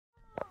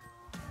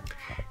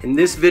In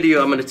this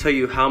video, I'm going to tell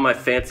you how my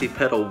fancy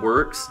pedal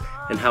works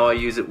and how I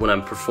use it when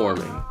I'm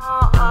performing.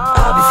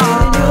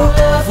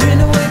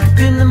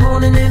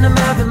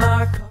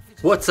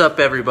 What's up,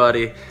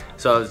 everybody?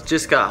 So I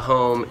just got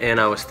home and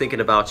I was thinking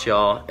about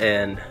y'all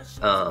and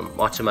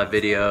watching my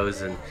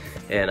videos,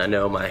 and I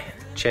know my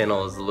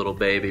channel is a little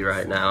baby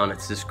right now and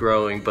it's just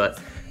growing, but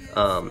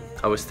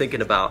I was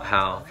thinking about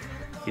how,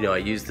 you know, I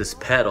use this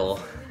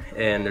pedal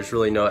and there's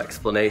really no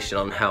explanation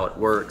on how it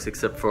works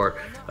except for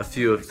a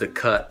few of the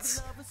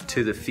cuts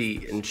to the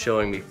feet and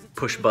showing me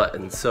push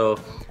buttons. So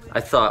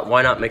I thought,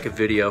 why not make a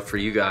video for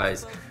you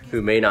guys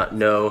who may not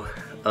know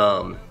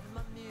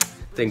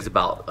things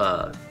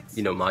about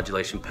you know,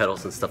 modulation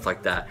pedals and stuff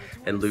like that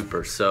and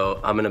loopers.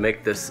 So I'm gonna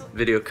make this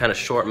video kind of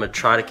short. I'm gonna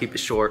try to keep it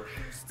short.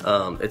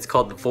 It's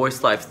called the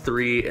VoiceLive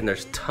 3 and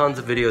there's tons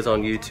of videos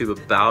on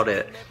YouTube about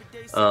it.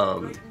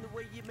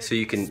 So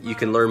you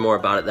can learn more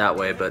about it that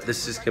way, but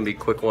this is gonna be a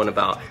quick one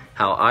about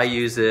how I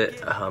use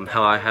it,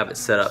 how I have it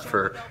set up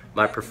for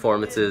my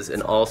performances,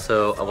 and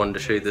also I wanted to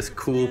show you this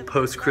cool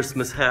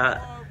post-Christmas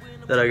hat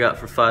that I got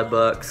for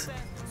 $5,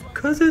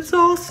 cause it's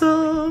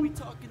awesome.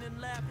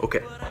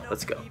 Okay,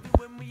 let's go.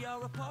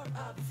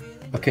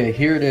 Okay,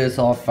 here it is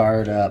all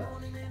fired up.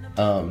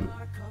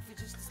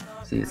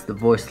 See, it's the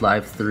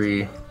VoiceLive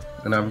 3,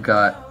 and I've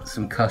got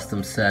some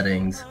custom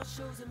settings.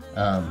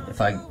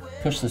 If I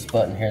push this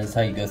button here, this is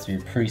how you go through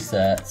your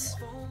presets.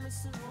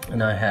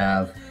 And I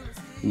have,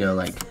 you know,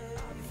 like,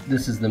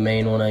 this is the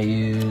main one I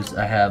use.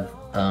 I have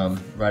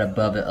right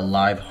above it a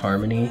live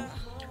harmony.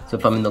 So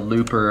if I'm in the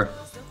looper,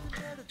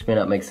 which may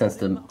not make sense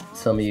to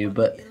some of you,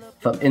 but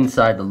if I'm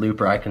inside the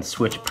looper, I can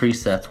switch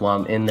presets while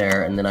I'm in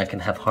there, and then I can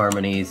have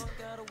harmonies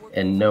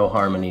and no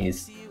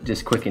harmonies,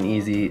 just quick and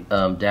easy.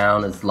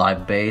 Down is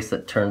live bass,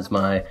 that turns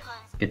my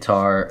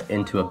guitar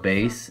into a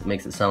bass. It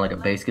makes it sound like a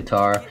bass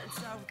guitar.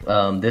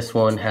 This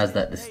one has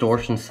that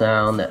distortion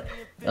sound that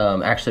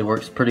actually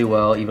works pretty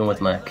well even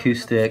with my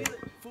acoustic.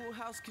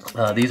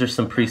 These are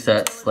some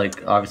presets,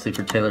 like obviously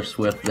for Taylor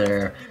Swift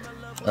there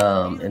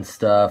and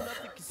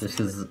stuff. This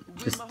is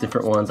just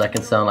different ones. I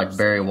can sound like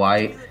Barry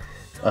White,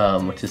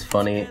 which is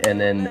funny,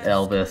 and then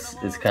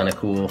Elvis is kind of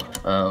cool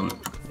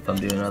if I'm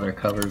doing other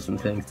covers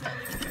and things.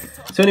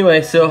 So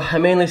anyway, so I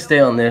mainly stay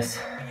on this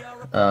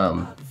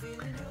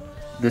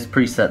this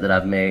preset that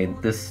I've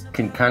made. This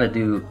can kind of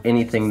do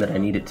anything that I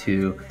need it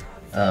to.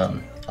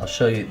 I'll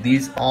show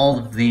you all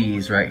of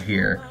these right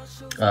here.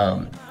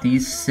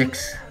 These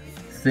 6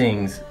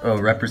 things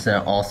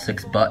represent all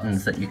 6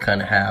 buttons that you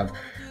kind of have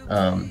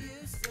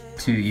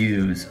to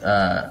use.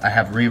 I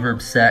have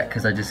reverb set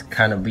because I just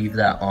kind of leave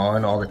that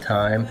on all the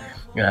time,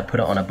 and I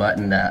put it on a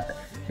button that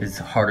is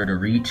harder to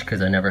reach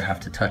because I never have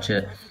to touch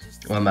it.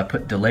 I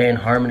put delay and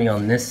harmony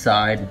on this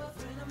side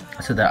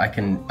so that I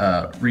can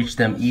reach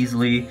them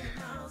easily.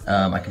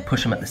 I can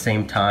push them at the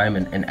same time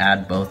and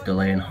add both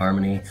delay and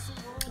harmony.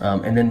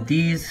 And then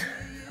these,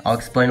 I'll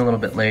explain a little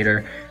bit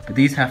later, but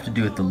these have to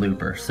do with the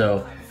looper.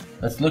 So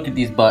let's look at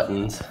these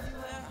buttons.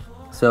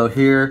 So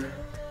here,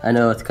 I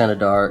know it's kind of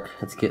dark,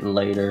 it's getting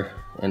later,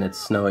 and it's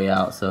snowy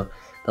out, so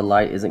the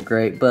light isn't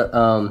great. But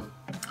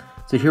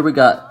so here we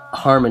got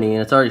harmony,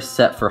 and it's already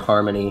set for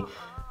harmony.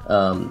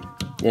 And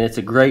it's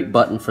a great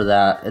button for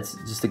that. It's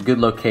just a good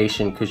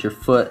location because your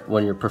foot,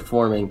 when you're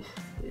performing,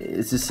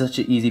 it's just such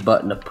an easy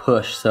button to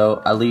push.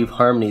 So I leave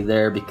harmony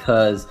there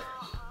because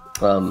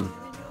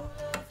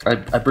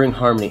I bring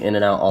harmony in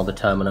and out all the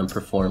time when I'm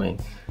performing.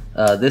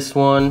 This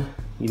one,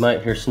 you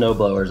might hear snow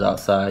blowers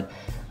outside,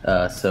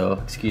 so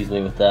excuse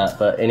me with that.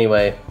 But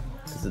anyway,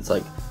 because it's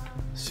like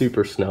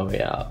super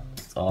snowy out.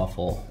 It's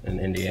awful in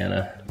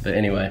Indiana. But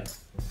anyway,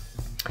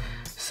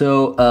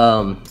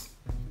 so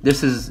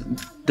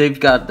they've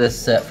got this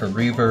set for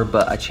reverb,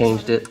 but I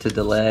changed it to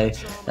delay.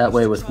 That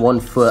way with one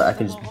foot I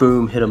can just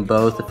boom, hit them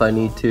both if I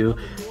need to,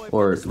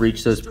 or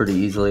reach those pretty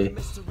easily.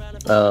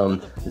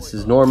 This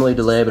is normally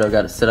delay, but I've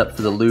got it set up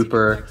for the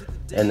looper,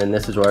 and then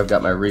this is where I've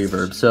got my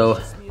reverb. So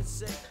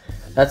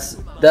that's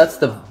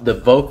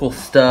the vocal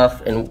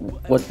stuff, and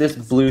what this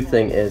blue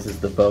thing is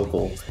the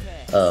vocal.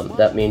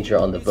 That means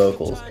you're on the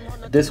vocals.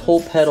 This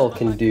whole pedal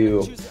can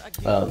do,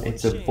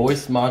 it's a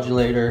voice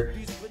modulator,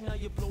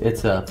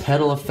 it's a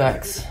pedal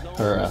effects,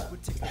 or a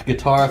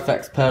guitar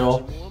effects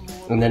pedal,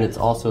 and then it's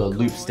also a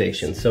loop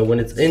station. So when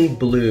it's in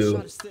blue,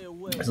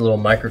 there's a little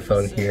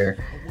microphone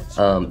here.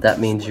 That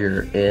means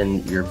you're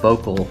in your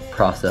vocal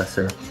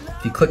processor.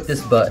 If you click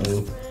this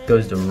button, it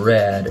goes to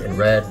red, and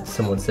red,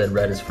 someone said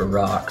red is for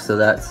rock, so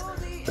that's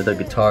for the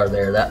guitar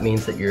there. That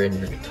means that you're in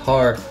your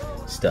guitar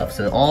stuff.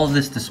 So all of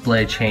this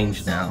display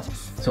changed now.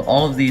 So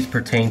all of these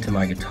pertain to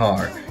my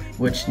guitar,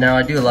 which now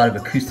I do a lot of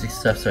acoustic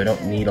stuff, so I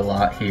don't need a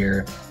lot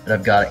here, but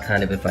I've got it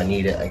kind of if I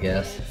need it, I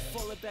guess.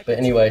 But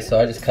anyway, so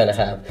I just kind of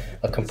have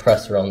a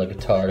compressor on the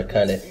guitar to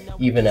kind of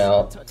even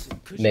out,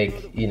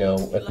 make, you know,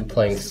 if I'm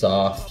playing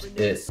soft,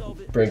 it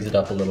brings it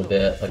up a little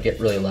bit. If I get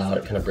really loud,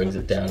 it kind of brings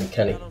it down and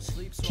kind of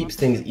keeps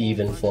things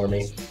even for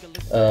me.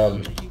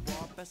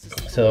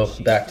 So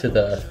back to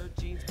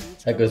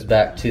that goes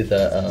back to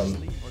the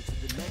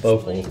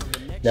vocal.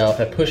 Now if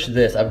I push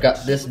this, I've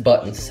got this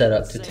button set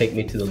up to take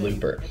me to the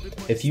looper.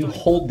 If you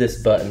hold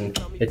this button,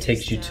 it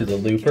takes you to the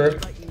looper,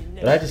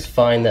 but I just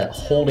find that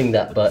holding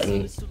that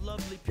button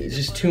is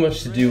just too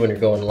much to do when you're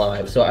going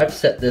live. So I've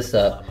set this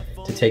up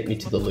to take me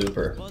to the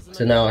looper.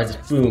 So now I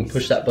just boom,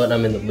 push that button,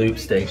 I'm in the loop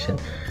station.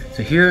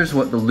 So here's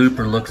what the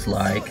looper looks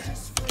like.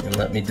 And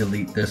let me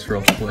delete this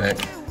real quick.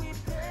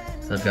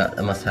 So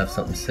I must have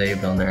something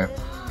saved on there.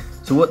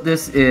 So what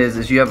this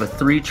is you have a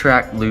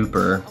 3-track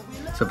looper.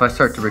 So if I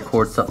start to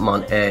record something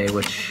on A,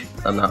 which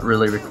I'm not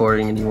really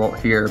recording and you won't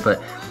hear,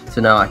 but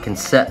so now I can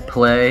set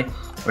play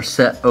or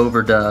set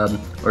overdub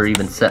or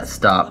even set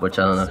stop, which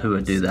I don't know who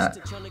would do that.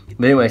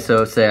 But anyway,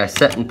 so say I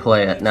set and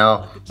play it.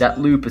 Now that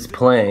loop is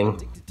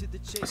playing.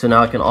 So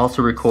now I can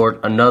also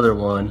record another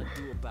one,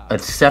 a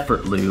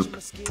separate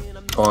loop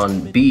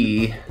on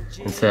B,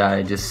 and say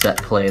I just set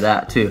play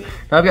that too.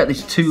 Now I've got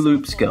these 2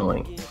 loops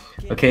going.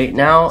 Okay,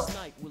 now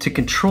to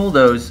control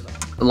those,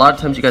 a lot of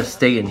times you gotta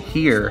stay in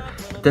here,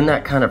 but then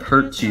that kind of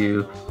hurts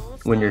you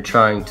when you're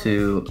trying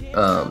to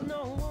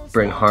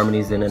bring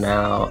harmonies in and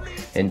out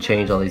and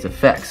change all these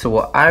effects. So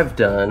what I've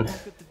done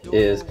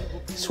is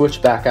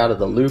switch back out of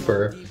the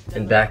looper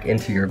and back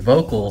into your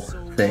vocal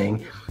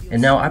thing,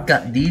 and now I've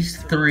got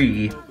these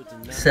 3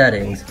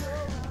 settings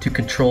to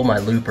control my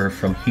looper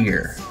from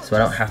here, so I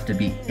don't have to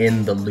be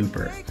in the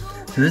looper.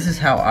 So this is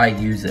how I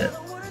use it.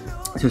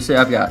 So say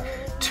I've got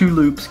 2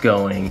 loops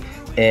going,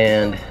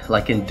 and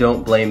like in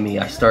Don't Blame Me,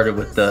 I started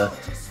with the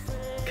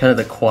kind of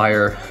the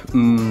choir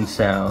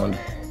sound,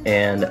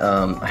 and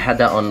I had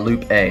that on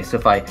loop A. So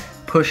if I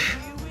push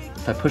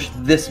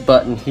this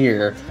button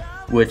here,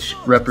 which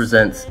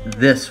represents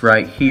this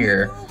right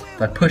here,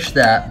 if I push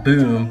that,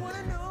 boom,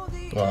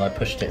 well I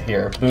pushed it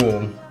here,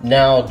 boom,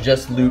 now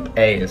just loop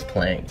A is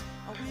playing.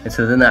 And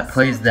so then that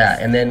plays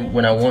that, and then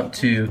when I want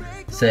to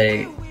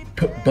say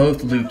put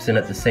both loops in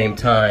at the same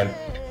time,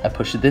 I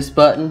push this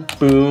button,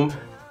 boom,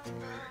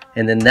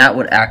 and then that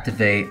would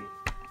activate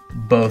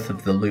both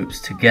of the loops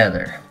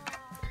together.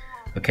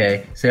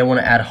 Okay, say I want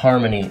to add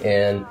harmony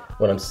in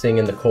when I'm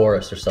singing the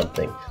chorus or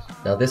something.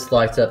 Now this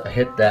lights up, I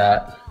hit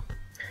that,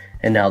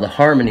 and now the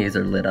harmonies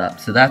are lit up.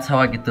 So that's how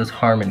I get those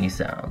harmony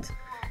sounds.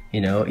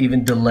 You know,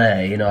 even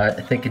delay, you know, I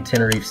think in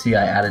Tenerife C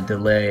I added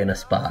delay in a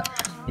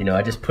spot. You know,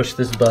 I just push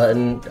this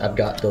button, I've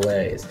got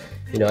delays.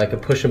 You know, I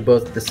could push them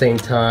both at the same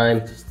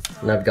time,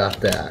 and I've got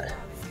that.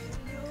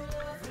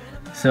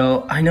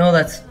 So I know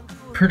that's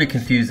pretty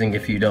confusing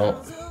if you don't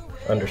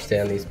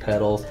understand these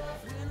pedals,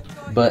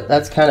 but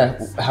that's kind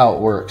of how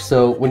it works.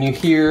 So when you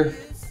hear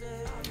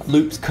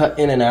loops cut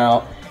in and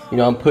out, you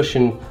know, I'm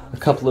pushing a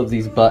couple of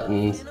these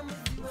buttons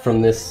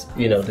from this,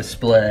 you know,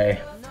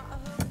 display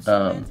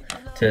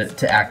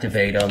to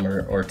activate them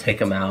or take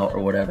them out or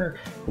whatever.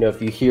 You know,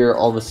 if you hear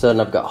all of a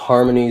sudden I've got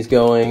harmonies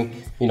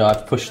going, you know,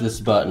 I've pushed this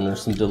button or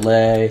some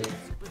delay.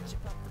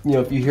 You know,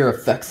 if you hear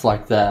effects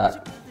like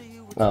that,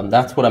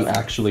 that's what I'm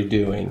actually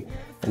doing,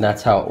 and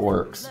that's how it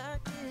works.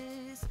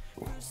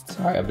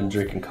 Sorry, I've been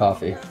drinking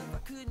coffee.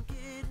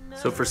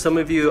 So for some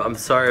of you, I'm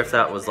sorry if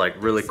that was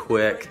like really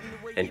quick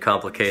and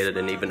complicated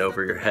and even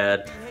over your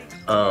head.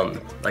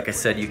 Like I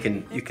said, you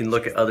can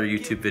look at other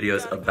YouTube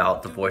videos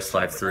about the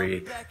VoiceLive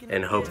 3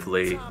 and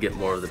hopefully get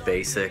more of the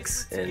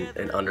basics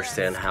and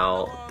understand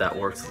how that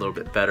works a little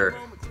bit better.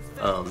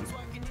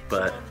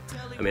 But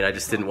I mean, I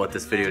just didn't want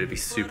this video to be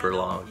super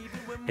long.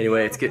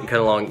 Anyway, it's getting kind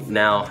of long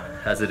now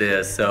as it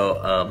is, so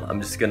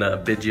I'm just gonna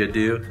bid you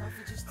adieu.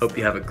 Hope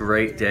you have a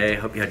great day,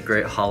 hope you had a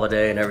great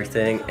holiday and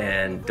everything,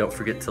 and don't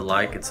forget to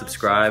like and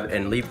subscribe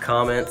and leave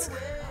comments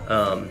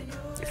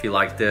if you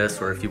like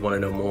this or if you want to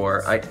know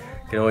more. I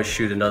can always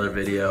shoot another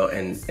video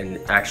and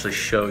actually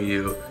show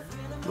you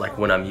like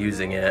when I'm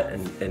using it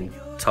and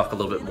talk a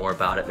little bit more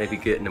about it, maybe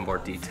get into more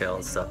detail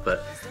and stuff.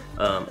 But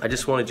I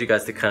just wanted you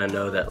guys to kind of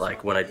know that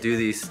like when I do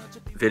these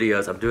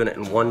videos, I'm doing it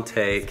in one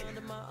take,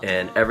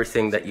 and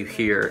everything that you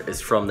hear is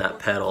from that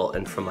pedal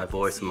and from my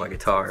voice and my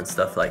guitar and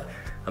stuff. Like,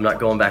 I'm not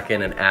going back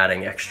in and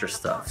adding extra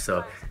stuff.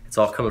 So it's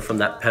all coming from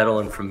that pedal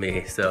and from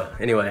me. So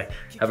anyway,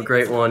 have a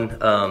great one.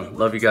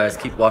 Love you guys.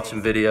 Keep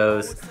watching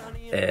videos,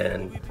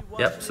 and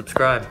yep,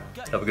 subscribe.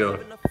 Have a good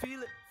one.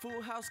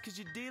 Full house 'cause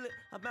you deal it.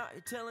 I'm out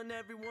here telling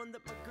everyone that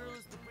my girl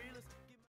is the realest.